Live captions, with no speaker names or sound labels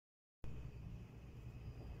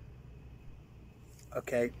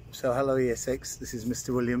Okay, so hello Year 6, this is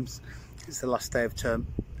Mr. Williams. It's the last day of term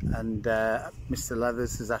and Mr.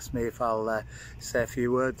 Leathers has asked me if I'll say a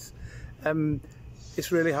few words.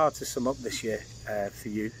 It's really hard to sum up this year for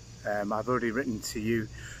you. I've already written to you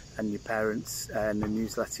and your parents in a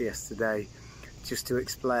newsletter yesterday just to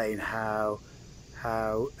explain how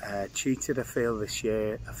cheated I feel this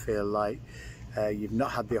year. I feel like you've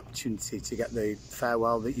not had the opportunity to get the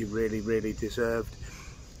farewell that you really deserved.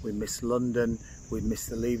 We missed London, we've missed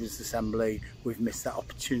the Leavers Assembly, we've missed that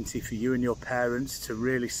opportunity for you and your parents to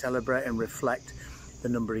really celebrate and reflect the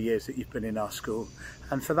number of years that you've been in our school.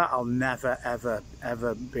 And for that I'll never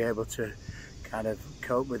ever be able to kind of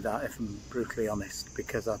cope with that, if I'm brutally honest,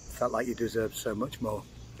 because I felt like you deserved so much more.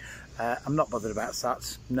 I'm not bothered about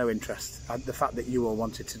SATs, no interest. The fact that you all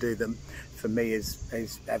wanted to do them for me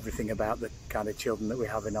is everything about the kind of children that we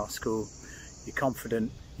have in our school. You're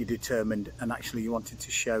confident, you're determined, and actually you wanted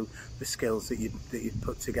to show the skills that you'd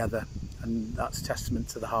put together, and that's testament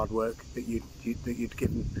to the hard work that you'd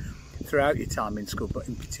given throughout your time in school, but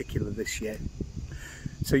in particular this year.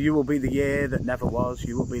 So you will be the year that never was.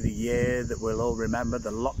 You will be the year that we'll all remember.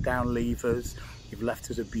 The lockdown leavers. You've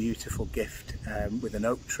left us a beautiful gift with an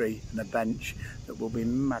oak tree and a bench that will be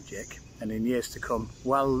magic. And in years to come,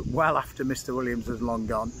 well after Mr. Williams is long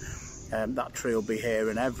gone, that tree will be here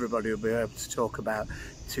and everybody will be able to talk about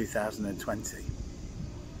 2020.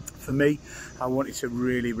 For me, I want you to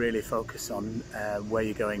really focus on where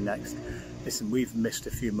you're going next. Listen, we've missed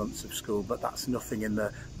a few months of school, but that's nothing in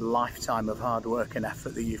the lifetime of hard work and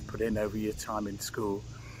effort that you've put in over your time in school.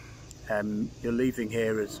 You're leaving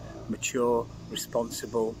here as mature,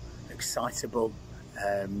 responsible, excitable,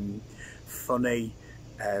 funny,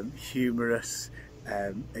 humorous,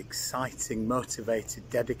 exciting, motivated,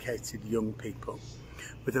 dedicated young people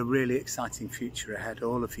with a really exciting future ahead,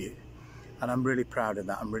 all of you. And I'm really proud of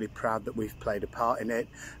that. I'm really proud that we've played a part in it.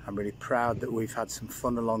 I'm really proud that we've had some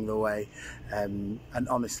fun along the way. And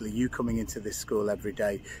honestly, you coming into this school every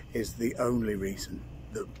day is the only reason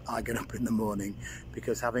that I get up in the morning,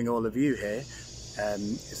 because having all of you here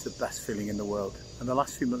is the best feeling in the world. And the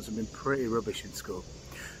last few months have been pretty rubbish in school.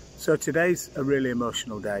 So today's a really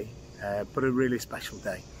emotional day, but a really special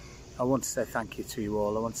day. I want to say thank you to you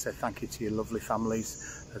all. I want to say thank you to your lovely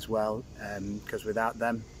families as well, because without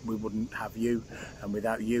them we wouldn't have you, and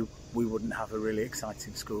without you we wouldn't have a really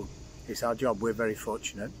exciting school. It's our job. We're very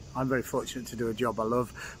fortunate. I'm very fortunate to do a job I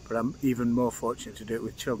love, but I'm even more fortunate to do it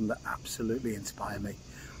with children that absolutely inspire me.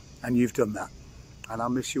 And you've done that, and I'll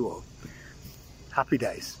miss you all. Happy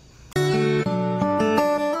days.